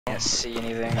see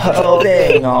anything.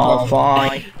 Holding on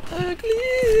fine.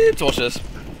 Watch this.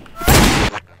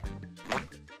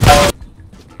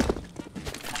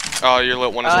 Oh, you're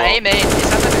lit one as well. A main. Is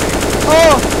that the...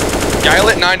 Oh! Guy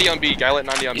lit 90 on B. Guy lit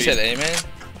 90 on B. You said A man?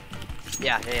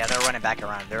 Yeah, they're running back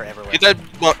around. They're everywhere. Hit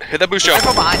that boost I shot.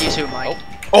 go behind you too, Mike.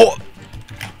 Oh!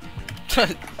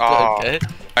 Okay.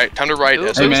 Alright, time to ride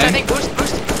this. Boost, man. I think, boost.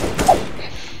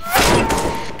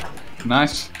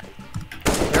 Nice.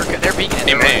 They're beaking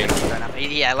it. A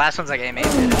main. Yeah, last one's like A main.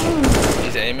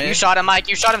 He's A man? You shot him, Mike.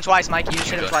 You shot him twice, Mike. You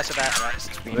shot him twice with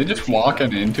that. Are they just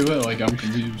walking into it? Like, I'm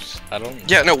confused. I don't.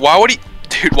 Yeah, no, why would he...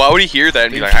 Dude, why would he hear that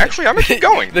and be like, actually, I'm gonna keep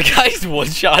going? The guy's one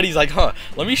shot, he's like, huh,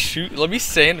 let me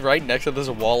stand right next to this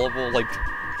wallable, like,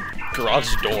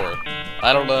 garage door.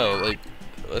 I don't know, like...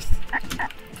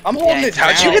 I'm holding it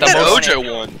down. How'd you hit that Double-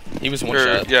 Ojo one? He was one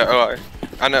Or, shot. yeah, oh,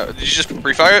 I know. Did you just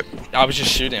pre-fire it? I was just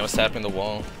shooting, I was tapping the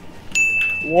wall.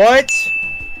 What?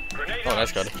 Oh,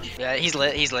 nice card. Yeah, he's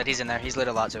lit. He's in there. He's lit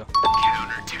a lot too.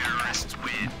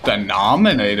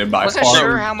 Denominated by Wasn't far.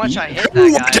 sure how much I hit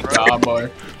that guy, bro. God, boy.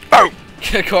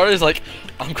 Carter's like,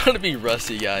 I'm gonna be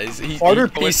rusty, guys. He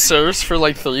serves for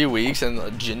like 3 weeks,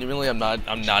 and genuinely, I'm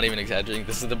not even exaggerating.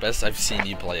 This is the best I've seen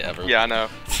you play ever. Yeah, I know.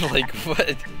 Like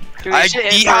what? Dude, I it's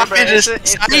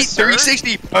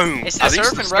 360, boom. It's the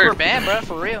surf and rubber band, bro,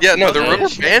 for real. Yeah, no, the Okay.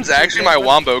 rubber band's actually my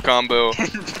wombo combo.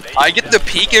 I get the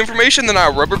peak information, then I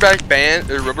rubber band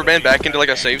back into like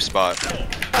a safe spot.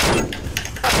 Dang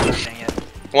it.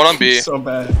 One on B. So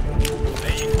bad.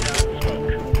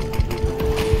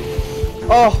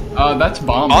 Oh! That's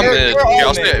bomb. On They're mid. all Yeah,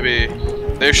 I'll stay mid. at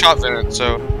B. They've shot Vent,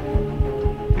 so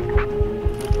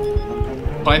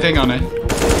Planting on it.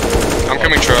 I'm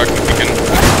coming truck. If we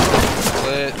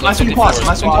can. Last one plus.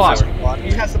 Last one plus.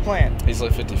 He has the plan. He's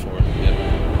like 54.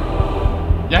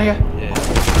 Yeah. Yeah.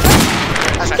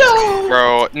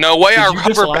 Bro, no way I Did you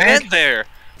just rubber lag? band there.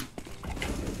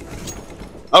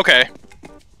 Okay.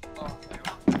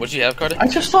 What'd you have, Carter? I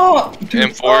just thought.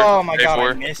 M4. Oh my god, I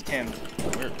A4. missed him.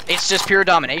 It's just pure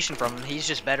domination from him. He's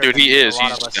just better. Dude, than he is. A lot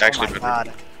He's of us. actually oh my better.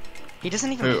 God. He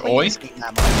doesn't even Who, play Oi? this game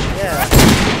that much. Yeah.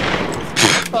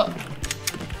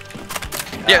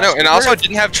 Yeah, no, and also I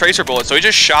didn't have tracer bullets, so he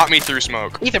just shot me through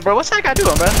smoke. Ethan, bro, what's that guy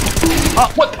doing, bro?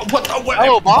 What?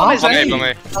 Oh, bomb is On A, A. on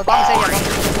A. Oh, bomb is A,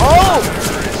 yeah,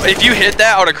 Oh! If you hit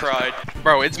that, I would've cried.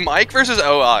 Bro, it's Mike versus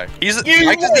OI. Mike is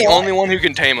the only one who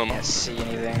can tame him. Can't see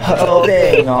anything.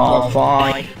 Holding on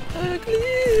fine.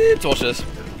 Watch this.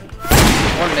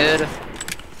 One mid.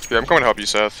 Yeah, I'm coming to help you,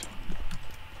 Seth.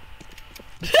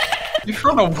 You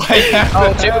run away.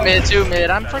 Oh, two mid.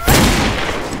 I'm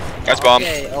freaking. That's bomb.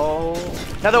 Okay, oh.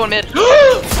 Another one mid.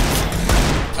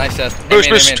 Nice, Seth. Boost,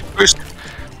 Hey, man, boost,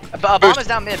 boost. Bomb is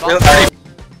down mid. Bomb.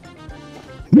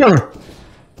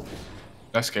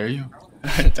 That scare you?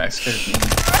 That scared me.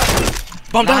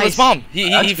 Bomb down, Nice. it's bomb. He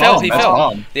That's fell, bomb, he that's fell.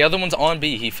 bomb. The other one's on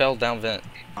B, he fell down vent.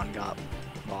 On got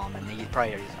bomb, and he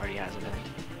probably already has it. I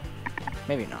think.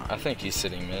 Maybe not. I think he's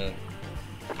sitting mid.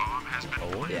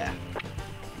 Oh, Yeah.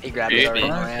 He grabbed B? it already. B.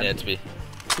 and Yeah, ran. it's B.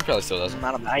 He probably still doesn't.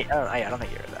 I don't think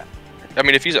you heard that. I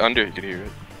mean, if he's under, he could hear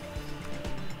it.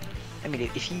 I mean,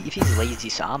 if he's lazy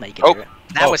Sama, he can Oh. hear it.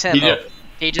 That was him. He did.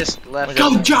 He just left.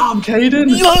 Good job, Caden.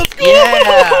 Let's go!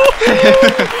 Yeah.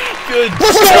 Good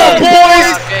Let's job. go,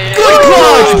 boys! Okay, Good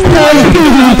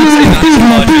clutch!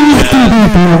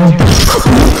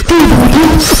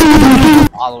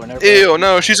 Following her. Ew,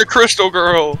 no, she's a crystal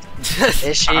girl.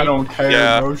 Is she? I don't care,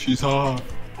 Yeah. bro. She's hot.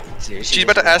 Seriously, She's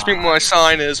about to ask me what my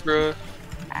sign is, bro.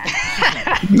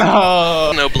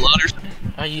 No. No blood or something.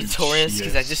 Are you Taurus?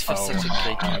 Because I just feel such a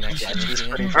great connection.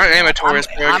 I am a Taurus,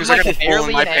 bro, I'm because I like got a hole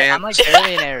in my I'm pants. like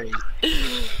barely an Aries.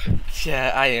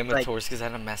 Yeah, I am a Like- Taurus because I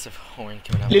had a massive horn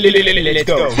coming out. Let's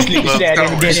go. Sleep sad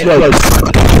and get it. Oh,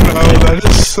 that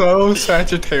is so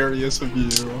Sagittarius of you.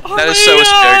 That is so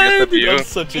asparagus of Dude, you. I'm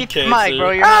such a cancer. Mike, bro,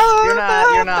 you're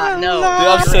not. No. Dude, I'm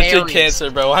You're such a Aries.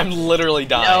 cancer, bro. I'm literally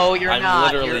dying. No, you're I'm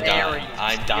not. literally You're dying. Aries.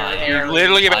 I'm You're dying. Aries. You're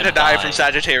literally about I'm to die dying. from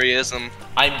Sagittariusm.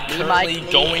 I'm currently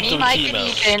going through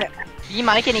chemo.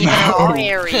 Mike and Ethan are all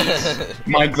Aries.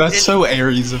 Mike, that's so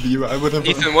Aries of you. I would have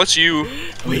Ethan, what's you?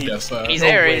 guessed that. He's No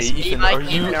Aries. way, Ethan, Mike are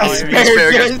and you Ethan are all Asparagus?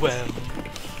 Aries. Well,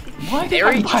 Why did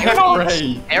Aries, I buy that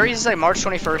already? Aries is like March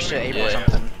 21st to April or Yeah.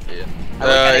 something. yeah. I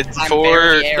look at it, It's I'm for-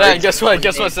 barely Yeah, Aries. guess what?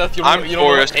 Guess what, Seth? You I'm know, you know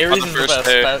what? Taurus Aries on is the the first best.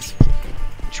 day. best.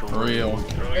 For real.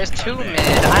 There's two mid. I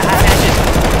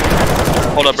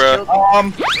Hold up, bro.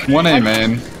 just 1A,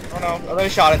 man. Oh no, they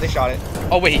shot it, they shot it.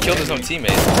 Oh wait, he killed his own teammate.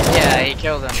 Yeah, he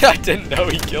killed him. I didn't know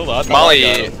he killed us.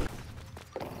 Molly.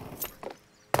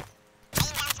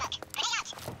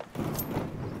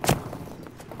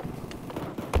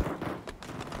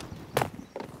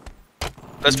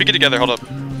 Let's peek it together. Hold up.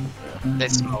 They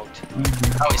smoked.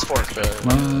 Oh, he's fourth.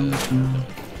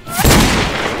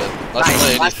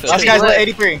 Last guy's lit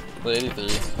 83. Lit 83.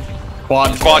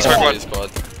 Quad. Squad.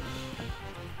 Squad.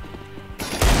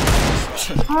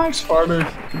 Nice, Spartan.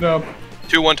 Good job.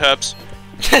 2 1-taps.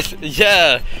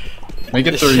 Yeah. Make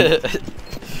it 3.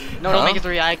 No, don't make it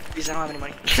 3. Please, I don't have any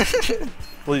money.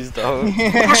 Please don't.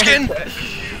 Foreskin.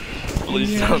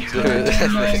 Please don't do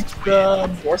it. Nice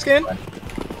job. Foreskin?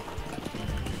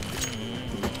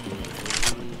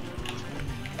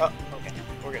 Oh, okay.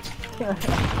 We're good.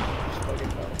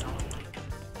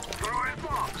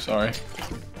 Sorry.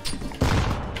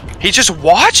 He's just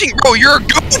watching, bro. You're a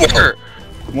goober.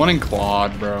 One in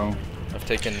quad, bro. I've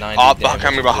taken 90 damage.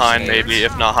 Coming behind, maybe,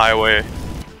 if not highway.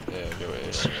 Yeah, go away.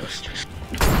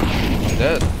 I'm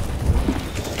dead.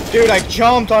 Dude, I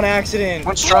jumped on accident.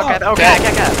 One struck at. Okay,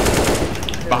 okay.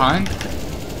 Behind?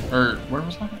 Or where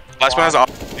was that? Last one has off.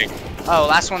 Oh,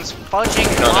 last one's fudging.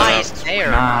 No. Nice.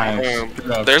 There. Nice. Good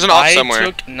job. There's an off somewhere. I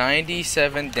took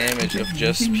 97 damage of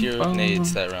just pure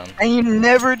nades that round. And you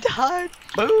never died.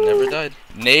 Boom. Never died.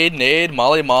 Nade,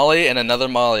 molly, and another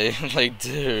molly. Like,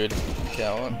 dude.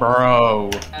 Count. Bro.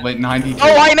 Late 92.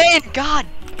 Oh, I main. God.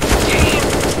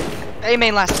 Damn. A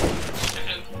main last.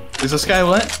 Is this guy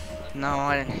lit? No,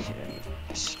 I didn't.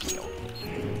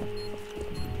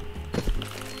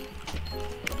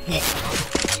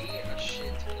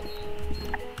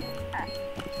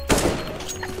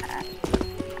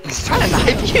 He's trying to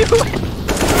knife you.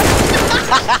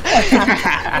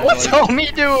 What's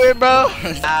homie doing, bro?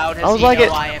 How does I was he like know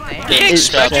it- I am there? He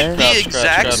expected the Scrubs,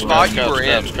 exact scrubs, spot scrubs, you were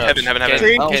in. scrubs, Heaven.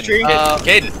 Tree, Caden, tree.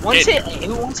 Caden, Once hit,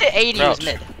 who wants hit 80 Crouch. is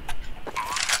mid.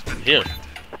 Here.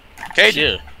 Okay.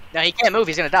 Here. No, he can't move.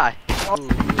 He's gonna die. I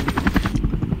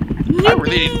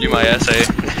really need to do my essay,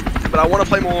 but I want to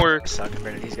play more. Suck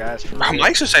compared to these guys. For Our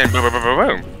mics are saying boom, boom, boom,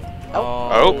 boom, boom.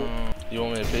 Oh. You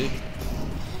want me to peek?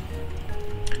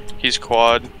 He's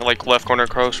quad, like left corner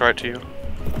close, right to you.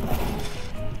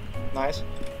 Nice.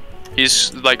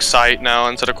 He's like sight now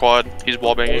instead of quad. He's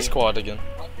wall banging. He's quad again.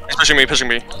 He's pushing me, pushing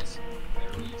me.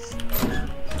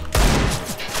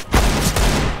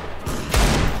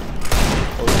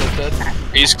 Oh, he's dead.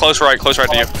 He's close right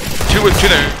to you.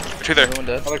 Two there. Another one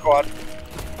dead. Another quad. I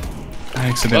Both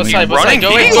accidentally. side, both Running side.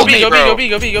 Go B, in, go B, bro. go B,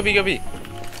 go B, go B, go B, go B.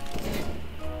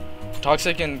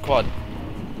 Toxic and quad.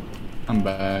 I'm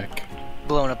back.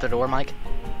 blowing up the door, Mike.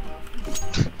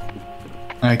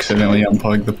 I accidentally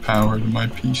unplugged the power to my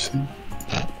PC.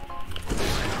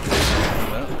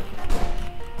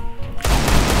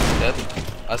 Dead.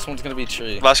 Last one's gonna be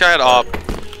tree. Last guy had op.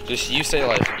 Just you stay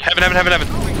alive. Heaven.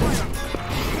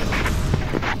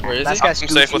 Where is Last he? guy's I'm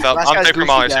safe goofy. without- Last I'm guy's safe from goofy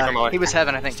Molly, safe guy. from Molly. He was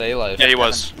heaven, I think. Stay alive. Yeah, he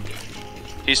was.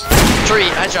 He's. Tree,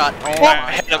 headshot. Oh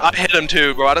I hit him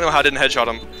too, bro. I don't know how I didn't headshot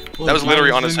him. That was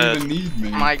literally on his head. Didn't even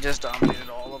need me. Mike just dominated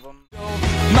all.